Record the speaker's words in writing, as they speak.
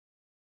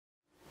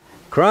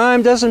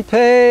Crime doesn't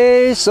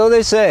pay, so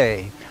they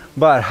say.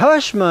 But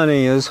hush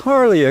money is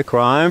hardly a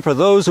crime for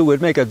those who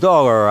would make a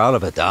dollar out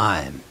of a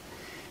dime.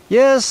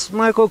 Yes,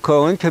 Michael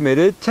Cohen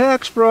committed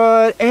tax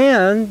fraud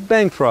and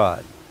bank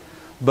fraud.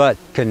 But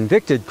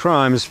convicted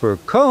crimes for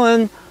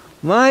Cohen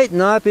might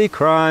not be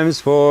crimes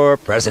for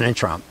President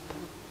Trump.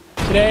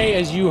 Today,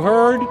 as you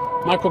heard,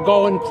 Michael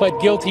Cohen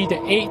pled guilty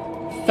to 8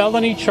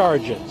 felony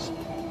charges.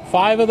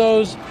 5 of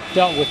those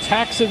dealt with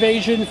tax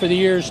evasion for the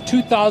years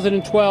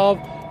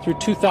 2012 through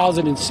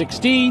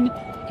 2016,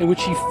 in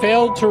which he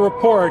failed to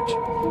report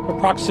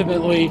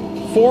approximately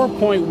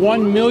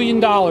 $4.1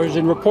 million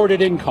in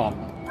reported income.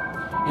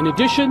 In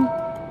addition,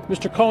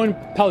 Mr. Cohen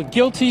pled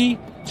guilty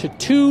to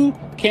 2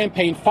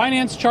 campaign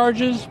finance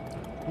charges,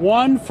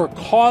 one for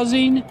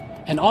causing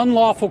an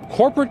unlawful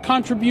corporate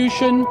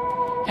contribution,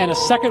 and a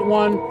second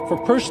one for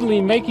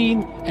personally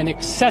making an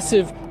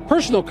excessive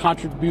personal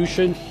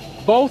contribution,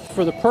 both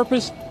for the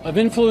purpose of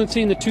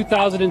influencing the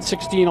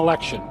 2016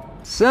 election.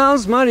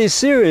 Sounds mighty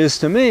serious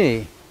to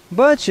me.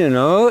 But, you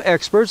know,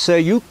 experts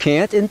say you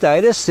can't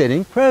indict a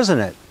sitting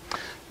president.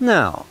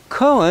 Now,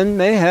 Cohen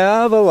may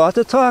have a lot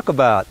to talk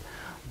about,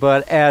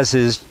 but as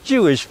his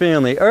Jewish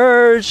family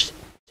urged,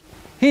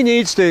 he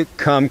needs to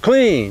come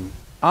clean.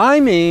 I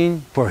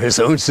mean, for his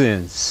own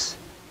sins.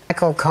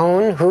 Michael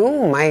Cohen,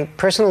 who? My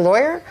personal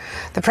lawyer?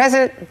 The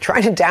president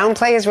trying to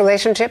downplay his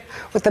relationship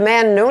with the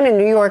man known in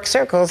New York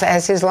circles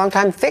as his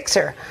longtime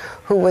fixer,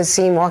 who was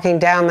seen walking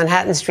down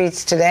Manhattan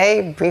streets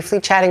today, briefly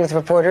chatting with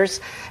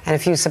reporters and a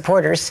few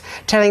supporters,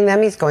 telling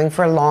them he's going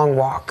for a long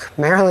walk.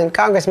 Maryland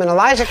Congressman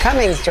Elijah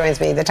Cummings joins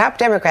me, the top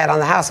Democrat on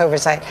the House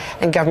Oversight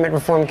and Government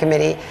Reform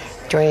Committee,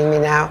 joining me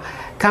now.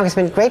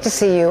 Congressman, great to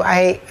see you.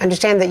 I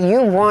understand that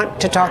you want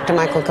to talk to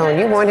Michael Cohen.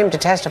 You want him to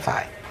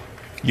testify.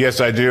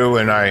 Yes, I do,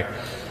 and I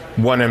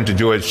want him to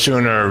do it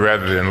sooner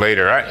rather than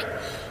later.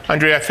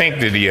 Andre, I think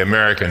that the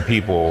American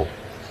people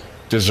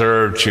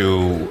deserve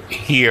to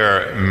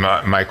hear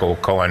Michael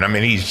Cohen. I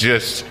mean, he's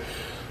just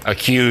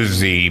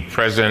accused the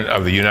President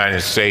of the United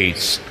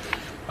States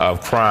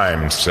of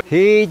crimes.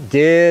 He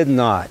did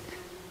not.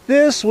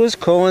 This was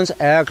Cohen's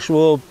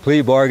actual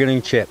plea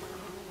bargaining chip.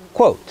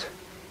 Quote,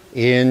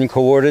 in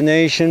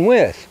coordination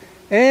with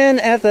and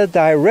at the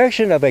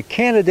direction of a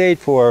candidate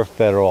for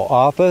federal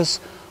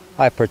office,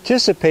 I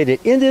participated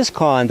in this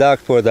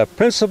conduct for the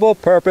principal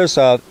purpose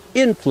of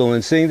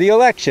influencing the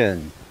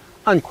election.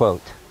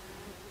 Unquote.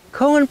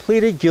 Cohen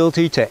pleaded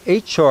guilty to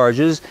 8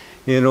 charges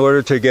in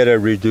order to get a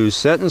reduced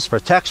sentence for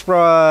tax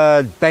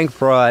fraud, bank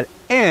fraud,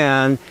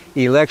 and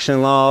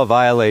election law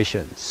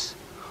violations.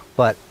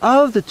 But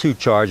of the 2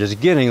 charges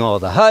getting all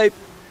the hype,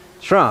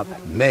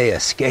 Trump may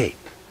escape.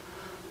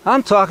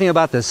 I'm talking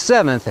about the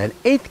 7th and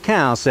 8th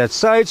counts that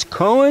cites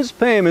Cohen's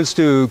payments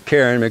to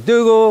Karen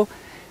McDougal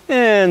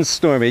and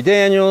Stormy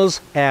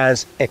Daniels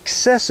as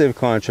excessive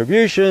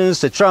contributions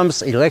to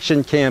Trump's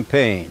election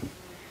campaign.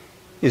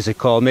 Is it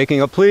called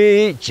making a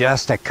plea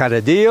just to cut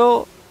a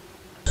deal?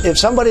 If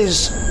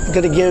somebody's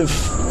going to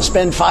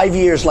spend 5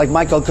 years like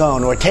Michael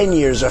Cohen, or 10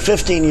 years or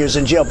 15 years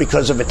in jail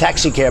because of a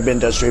taxi cab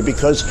industry,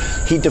 because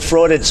he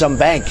defrauded some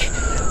bank,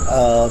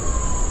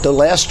 the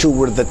last 2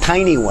 were the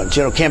tiny ones.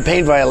 You know,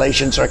 campaign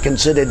violations are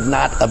considered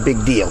not a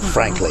big deal,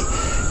 frankly.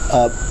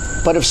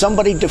 But if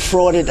somebody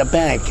defrauded a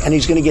bank and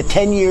he's going to get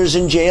 10 years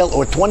in jail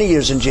or 20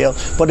 years in jail,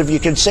 but if you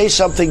can say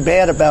something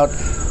bad about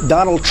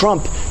Donald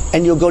Trump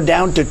and you'll go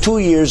down to 2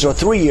 years or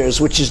 3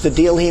 years, which is the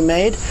deal he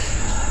made,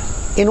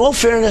 in all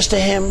fairness to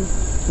him,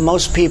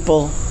 most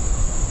people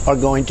are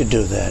going to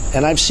do that.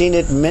 And I've seen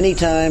it many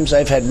times.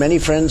 I've had many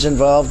friends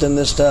involved in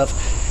this stuff.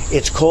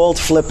 It's called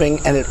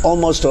flipping, and it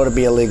almost ought to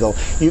be illegal.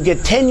 You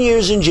get 10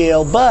 years in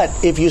jail, but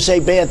if you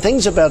say bad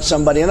things about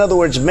somebody, in other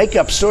words, make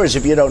up stories,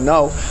 if you don't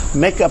know,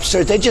 make up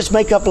stories, they just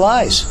make up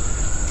lies.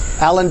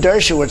 Alan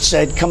Dershowitz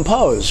said,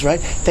 compose,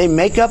 right? They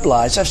make up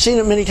lies. I've seen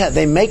it many times.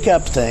 They make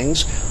up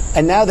things,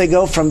 and now they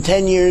go from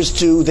 10 years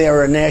to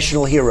they're a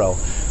national hero.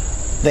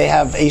 They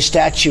have a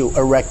statue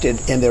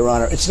erected in their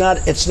honor. It's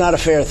not a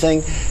fair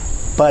thing,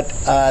 but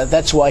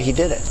that's why he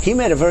did it. He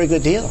made a very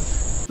good deal.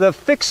 The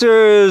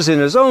fixer's in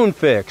his own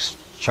fix,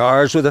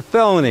 charged with a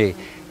felony,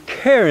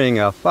 carrying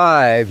a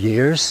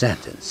 5-year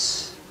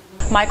sentence.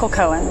 Michael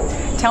Cohen,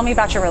 tell me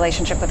about your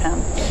relationship with him.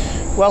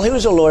 Well, he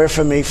was a lawyer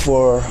for me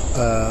for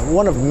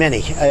one of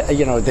many.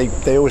 You know,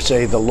 they always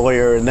say the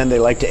lawyer, and then they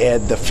like to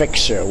add the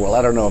fixer. Well,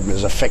 I don't know if he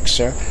was a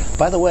fixer.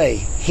 By the way,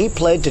 he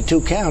pled to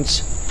 2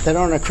 counts that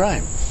aren't a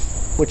crime,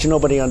 which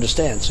nobody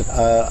understands.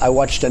 I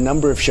watched a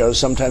number of shows.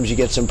 Sometimes you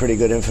get some pretty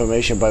good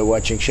information by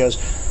watching shows.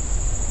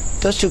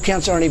 Those 2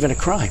 counts aren't even a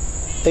crime.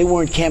 They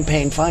weren't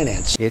campaign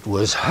finance. It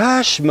was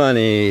hush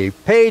money,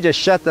 paid to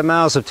shut the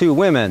mouths of 2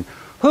 women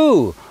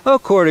who,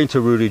 according to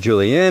Rudy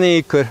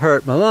Giuliani, could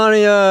hurt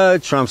Melania,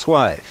 Trump's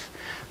wife.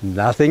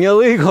 Nothing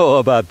illegal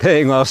about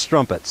paying off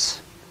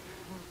strumpets.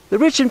 The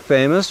rich and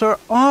famous are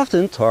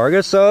often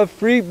targets of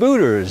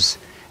freebooters,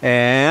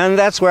 and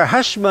that's where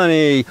hush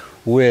money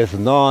with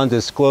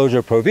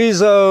non-disclosure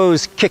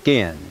provisos kick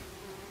in.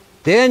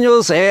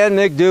 Daniels and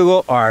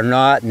McDougal are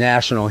not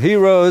national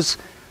heroes.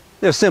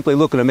 They're simply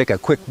looking to make a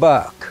quick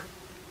buck.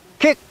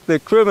 Kick the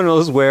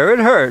criminals where it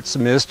hurts,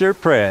 Mr.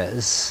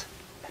 Prez.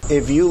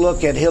 If you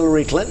look at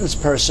Hillary Clinton's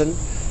person,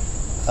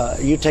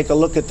 you take a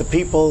look at the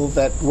people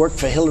that worked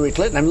for Hillary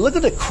Clinton. I mean, look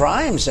at the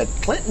crimes that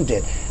Clinton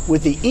did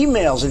with the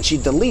emails, and she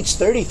deletes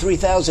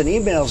 33,000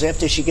 emails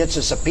after she gets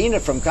a subpoena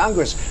from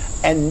Congress,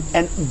 and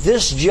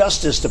this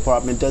Justice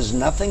Department does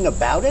nothing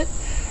about it,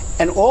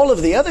 and all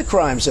of the other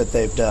crimes that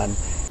they've done.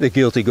 The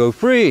guilty go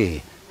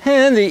free,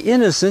 and the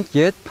innocent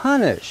get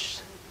punished.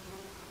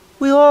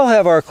 We all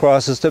have our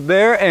crosses to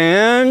bear,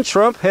 and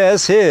Trump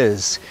has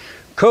his.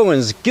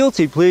 Cohen's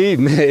guilty plea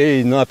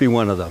may not be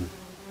one of them.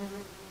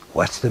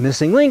 What's the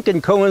missing link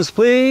in Cohen's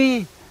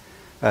plea?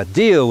 A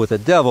deal with the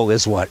devil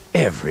is what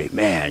every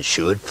man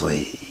should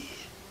flee.